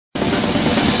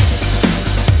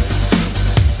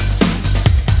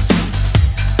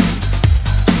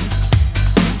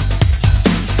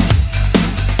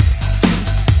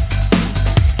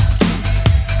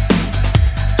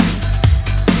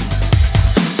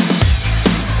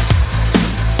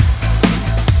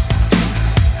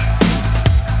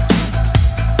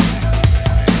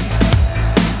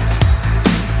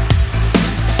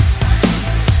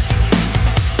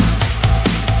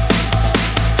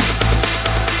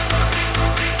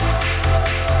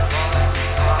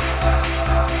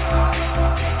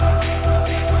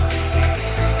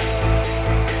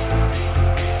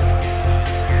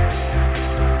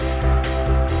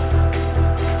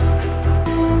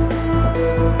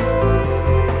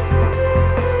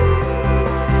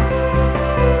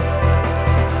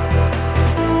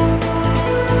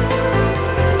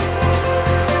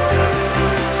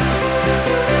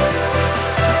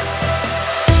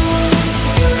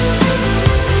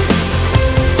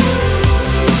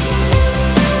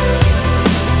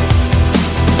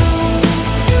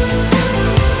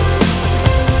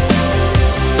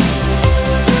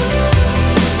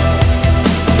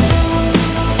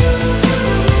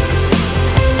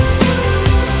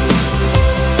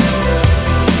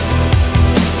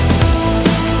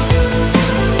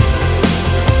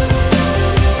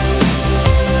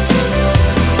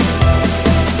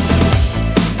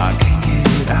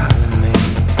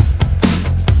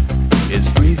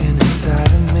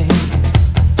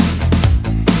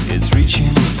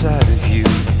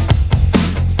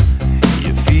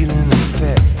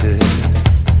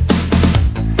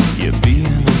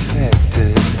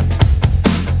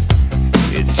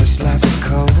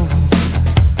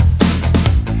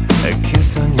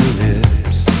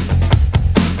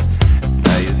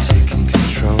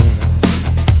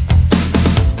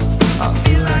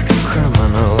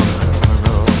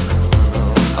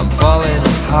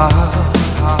We're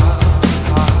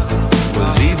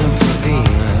leaving for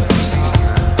Venus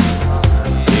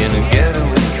in a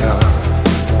getaway car.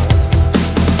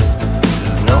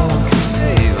 'Cause no one can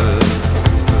save us.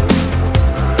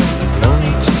 There's no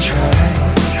need to try.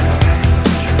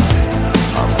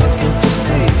 I'm looking for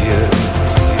saviors,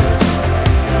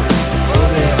 for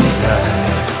they'll die.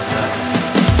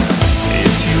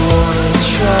 If you wanna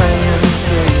try and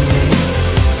save me,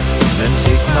 then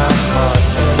take my heart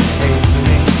and hate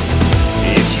me.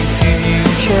 If you feel you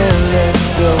can let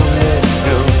go, let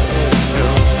go, let go,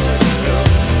 let go.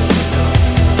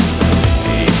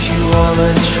 If you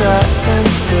wanna try and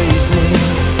save me,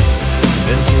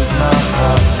 then take my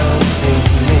heart and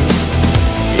hate me.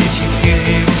 If you feel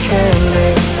you can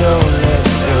let go, let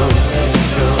go, let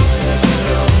go, let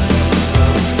go.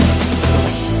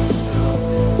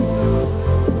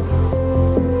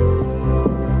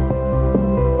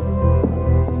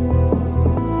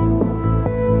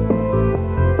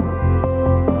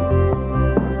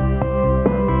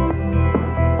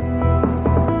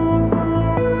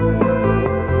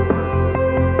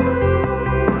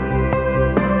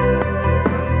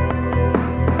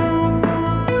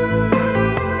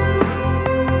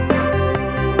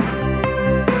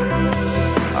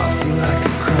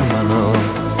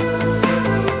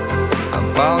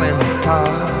 Falling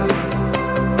apart,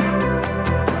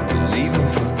 we're leaving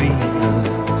for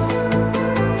Venus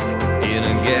in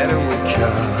a getaway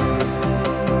car.